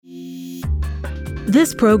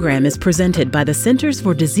This program is presented by the Centers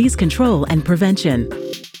for Disease Control and Prevention.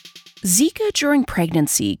 Zika during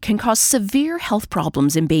pregnancy can cause severe health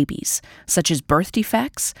problems in babies, such as birth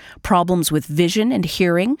defects, problems with vision and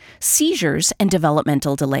hearing, seizures, and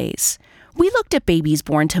developmental delays. We looked at babies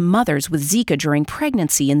born to mothers with Zika during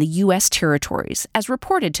pregnancy in the U.S. territories, as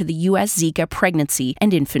reported to the U.S. Zika Pregnancy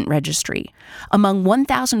and Infant Registry. Among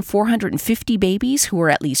 1,450 babies who were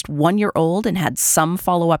at least 1 year old and had some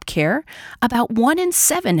follow-up care, about 1 in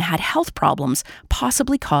 7 had health problems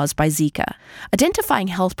possibly caused by Zika. Identifying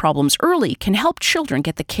health problems early can help children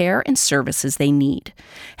get the care and services they need.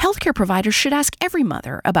 Healthcare providers should ask every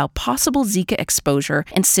mother about possible Zika exposure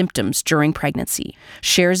and symptoms during pregnancy.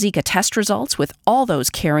 Share Zika test results with all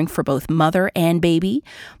those caring for both mother and baby,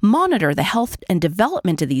 monitor the health and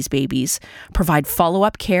development of these babies, provide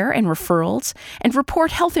follow-up care and referrals, and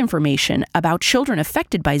report health information about children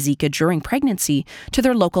affected by Zika during pregnancy to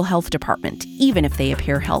their local health department, even if they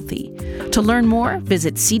appear healthy. To learn more,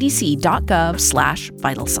 visit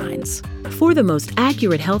cdc.gov/vital signs. For the most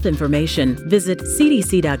accurate health information, visit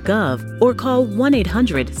cdc.gov or call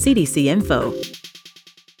 1-800-CDC-INFO.